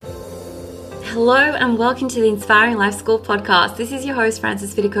Hello and welcome to the Inspiring Life School podcast. This is your host,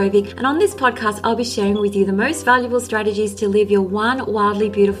 Frances Vidakovic, and on this podcast, I'll be sharing with you the most valuable strategies to live your one wildly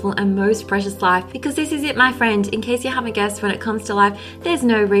beautiful and most precious life. Because this is it, my friend. In case you haven't guessed, when it comes to life, there's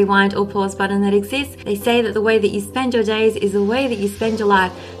no rewind or pause button that exists. They say that the way that you spend your days is the way that you spend your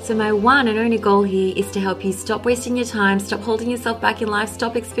life. So my one and only goal here is to help you stop wasting your time, stop holding yourself back in life,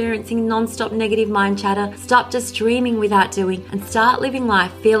 stop experiencing non-stop negative mind chatter, stop just dreaming without doing, and start living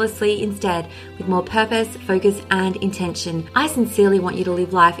life fearlessly instead, with more purpose, focus, and intention. I sincerely want you to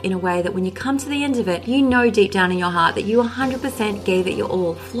live life in a way that when you come to the end of it, you know deep down in your heart that you 100% gave it your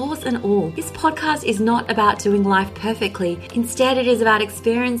all, flaws and all. This podcast is not about doing life perfectly. Instead, it is about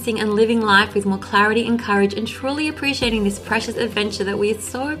experiencing and living life with more clarity and courage and truly appreciating this precious adventure that we are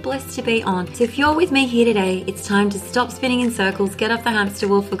so blessed to be on. So if you're with me here today, it's time to stop spinning in circles, get off the hamster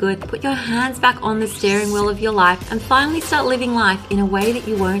wheel for good, put your hands back on the steering wheel of your life, and finally start living life in a way that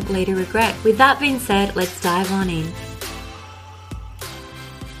you won't later regret. With that being said, let's dive on in.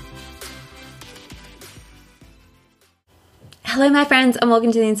 Hello my friends and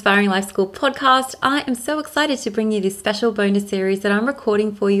welcome to the Inspiring Life School podcast. I am so excited to bring you this special bonus series that I'm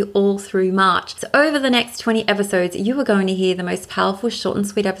recording for you all through March. So over the next 20 episodes, you are going to hear the most powerful, short and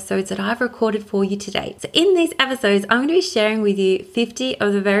sweet episodes that I've recorded for you today. So in these episodes, I'm going to be sharing with you 50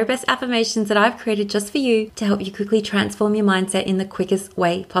 of the very best affirmations that I've created just for you to help you quickly transform your mindset in the quickest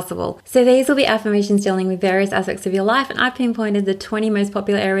way possible. So these will be affirmations dealing with various aspects of your life, and I've pinpointed the 20 most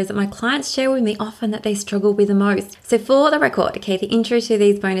popular areas that my clients share with me often that they struggle with the most. So for the record, okay, the intro to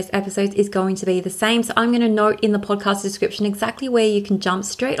these bonus episodes is going to be the same. So I'm going to note in the podcast description exactly where you can jump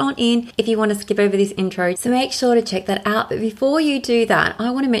straight on in if you want to skip over this intro. So make sure to check that out. But before you do that,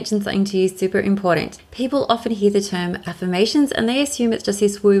 I want to mention something to you super important. People often hear the term affirmations and they assume it's just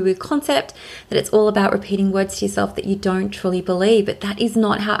this woo-woo concept, that it's all about repeating words to yourself that you don't truly believe. But that is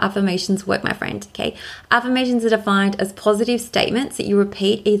not how affirmations work, my friend. Okay, affirmations are defined as positive statements that you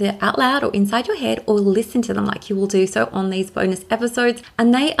repeat either out loud or inside your head, or listen to them like you will do so on these bonus episodes,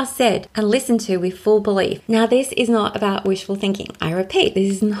 and they are said and listened to with full belief. Now, this is not about wishful thinking. I repeat, this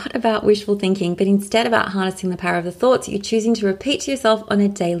is not about wishful thinking, but instead about harnessing the power of the thoughts you're choosing to repeat to yourself on a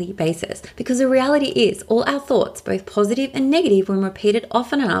daily basis. Because the reality is, all our thoughts, both positive and negative, when repeated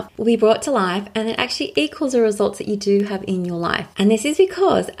often enough, will be brought to life, and it actually equals the results that you do have in your life. And this is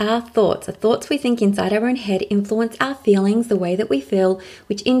because our thoughts, the thoughts we think inside our own head, influence our feelings, the way that we feel,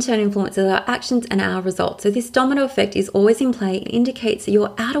 which in turn influences our actions and our results. So this domino effect is always in play. It indicates that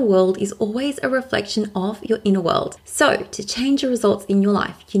your outer world is always a reflection of your inner world. So to change your results in your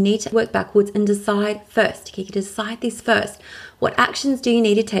life, you need to work backwards and decide first. Okay, you decide this first. What actions do you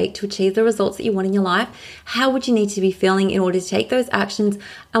need to take to achieve the results that you want in your life? How would you need to be feeling in order to take those actions?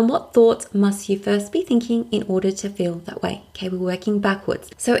 And what thoughts must you first be thinking in order to feel that way? Okay, we're working backwards.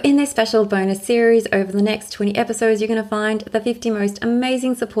 So in this special bonus series, over the next 20 episodes, you're going to find the 50 most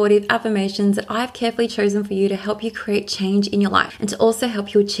amazing supportive affirmations that I've carefully chosen for you to help you create change in your life and to also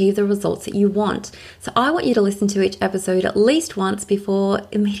help you achieve the results that you want. So I want you to listen to each episode at least once before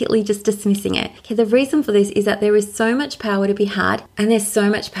immediately just dismissing it. Okay, the reason for this is that there is so much power to be had, and there's so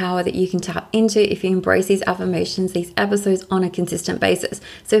much power that you can tap into if you embrace these affirmations, these episodes on a consistent basis.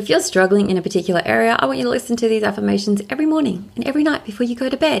 So if you're struggling in a particular area, I want you to listen to these affirmations every morning and every night before you go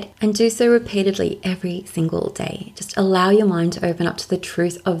to bed, and do so repeatedly every single day. Just allow your mind to open up to the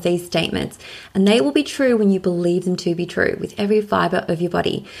truth of these statements, and they will be true when you believe them to be true with every fiber of your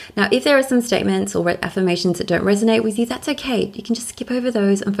body. Now, if there are some statements or affirmations that don't resonate with you, that's okay. You can just skip over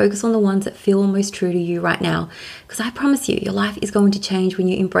those and focus on the ones that feel most true to you right now, because I promise you, your life is going to change when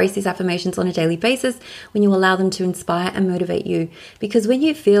you embrace these affirmations on a daily basis, when you allow them to inspire and motivate you. Because when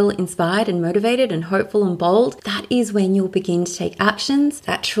you feel inspired and motivated and hopeful and bold, that is when you'll begin to take actions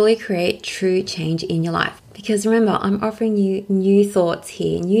that truly create true change in your life. Because remember, I'm offering you new thoughts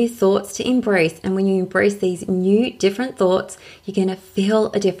here, new thoughts to embrace. And when you embrace these new, different thoughts, you're going to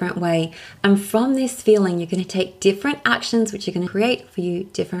feel a different way. And from this feeling, you're going to take different actions, which are going to create for you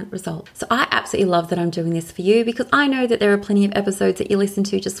different results. So I absolutely love that I'm doing this for you, because I know that there are plenty of episodes that you listen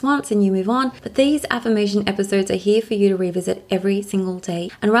to just once and you move on. But these affirmation episodes are here for you to revisit every single day.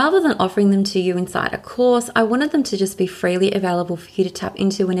 And rather than offering them to you inside a course, I wanted them to just be freely available for you to tap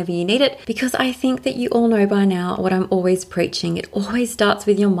into whenever you need it, because I think that you all know by now what I'm always preaching. It always starts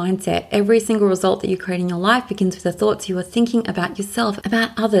with your mindset. Every single result that you create in your life begins with the thoughts you are thinking about yourself, about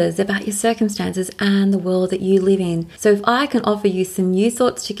others, about your circumstances, and the world that you live in. So if I can offer you some new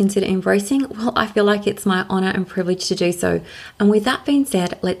thoughts to consider embracing, well, I feel like it's my honor and privilege to do so. And with that being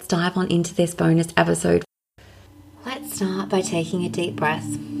said, let's dive on into this bonus episode. Let's start by taking a deep breath.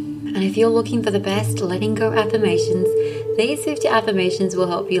 And if you're looking for the best letting go affirmations, these 50 affirmations will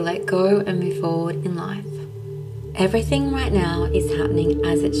help you let go and move forward in life. Everything right now is happening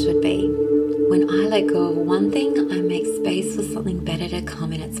as it should be. When I let go of one thing, I make space for something better to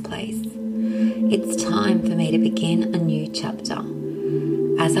come in its place. It's time for me to begin a new chapter.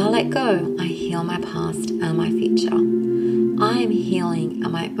 As I let go, I heal my past and my future. I am healing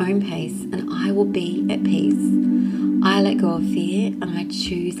at my own pace and I will be at peace. I let go of fear and I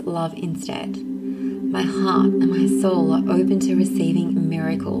choose love instead. My heart and my soul are open to receiving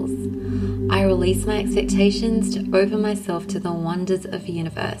miracles. I release my expectations to open myself to the wonders of the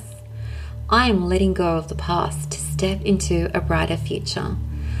universe. I am letting go of the past to step into a brighter future.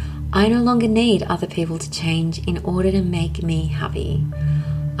 I no longer need other people to change in order to make me happy.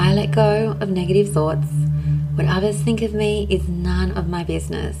 I let go of negative thoughts. What others think of me is none of my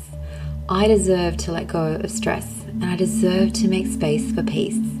business. I deserve to let go of stress, and I deserve to make space for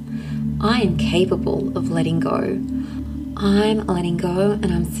peace. I am capable of letting go. I'm letting go and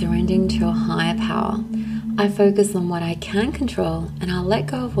I'm surrendering to a higher power. I focus on what I can control and I'll let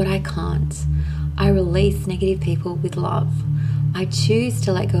go of what I can't. I release negative people with love. I choose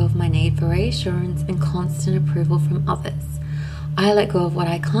to let go of my need for reassurance and constant approval from others. I let go of what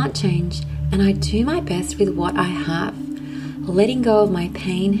I can't change and I do my best with what I have. Letting go of my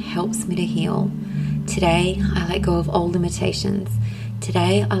pain helps me to heal. Today, I let go of old limitations.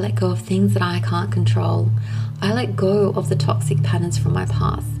 Today, I let go of things that I can't control. I let go of the toxic patterns from my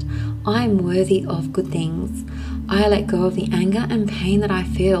past. I am worthy of good things. I let go of the anger and pain that I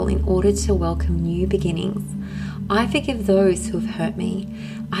feel in order to welcome new beginnings. I forgive those who have hurt me.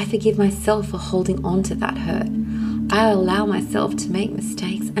 I forgive myself for holding on to that hurt. I allow myself to make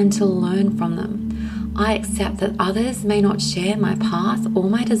mistakes and to learn from them. I accept that others may not share my path or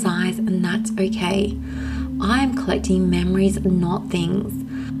my desires, and that's okay. I am collecting memories, not things.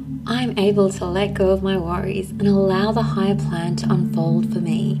 I am able to let go of my worries and allow the higher plan to unfold for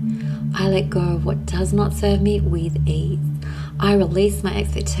me. I let go of what does not serve me with ease. I release my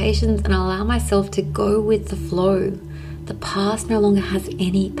expectations and allow myself to go with the flow. The past no longer has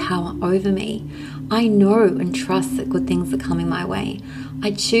any power over me. I know and trust that good things are coming my way.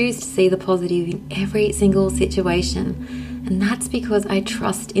 I choose to see the positive in every single situation, and that's because I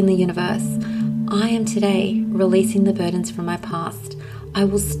trust in the universe. I am today releasing the burdens from my past. I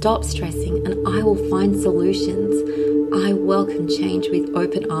will stop stressing and I will find solutions. I welcome change with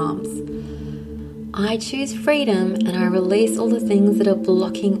open arms. I choose freedom and I release all the things that are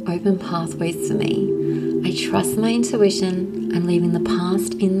blocking open pathways for me. I trust my intuition. I'm leaving the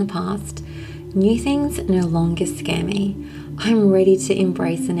past in the past. New things no longer scare me. I'm ready to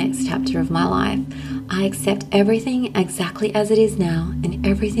embrace the next chapter of my life. I accept everything exactly as it is now and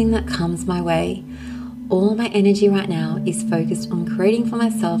everything that comes my way. All my energy right now is focused on creating for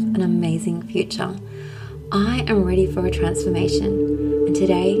myself an amazing future. I am ready for a transformation, and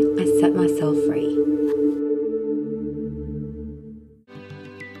today I set myself free.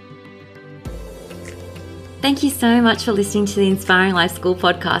 Thank you so much for listening to the Inspiring Life School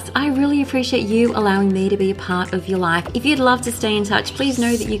podcast. I really appreciate you allowing me to be a part of your life. If you'd love to stay in touch, please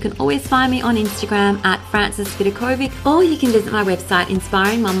know that you can always find me on Instagram at FrancisVidakovic, or you can visit my website,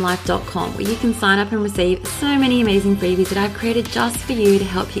 inspiringmumlife.com, where you can sign up and receive so many amazing freebies that I've created just for you to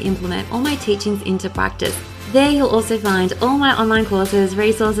help you implement all my teachings into practice. There you'll also find all my online courses,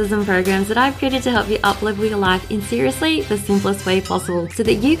 resources and programs that I've created to help you up-level your life in seriously the simplest way possible, so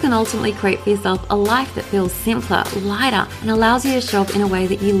that you can ultimately create for yourself a life that feels simpler, lighter, and allows you to show up in a way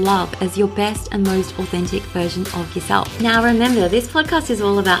that you love as your best and most authentic version of yourself. Now remember, this podcast is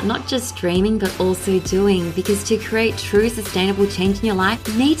all about not just dreaming but also doing, because to create true sustainable change in your life,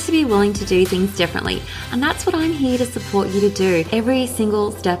 you need to be willing to do things differently. And that's what I'm here to support you to do every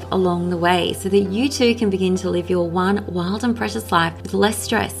single step along the way, so that you too can begin to live your one wild and precious life with less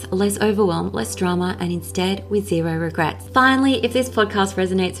stress, less overwhelm, less drama, and instead with zero regrets. Finally, if this podcast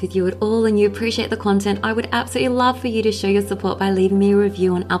resonates with you at all and you appreciate the content, I would absolutely love for you to show your support by leaving me a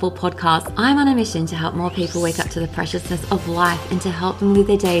review on Apple Podcasts. I'm on a mission to help more people wake up to the preciousness of life and to help them live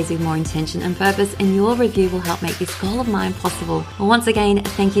their days with more intention and purpose, and your review will help make this goal of mine possible. Well, once again,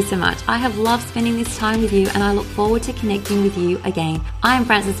 thank you so much. I have loved spending this time with you, and I look forward to connecting with you again. I am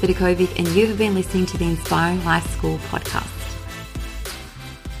Francis Vidakovic, and you have been listening to the Inspiring Life School podcast.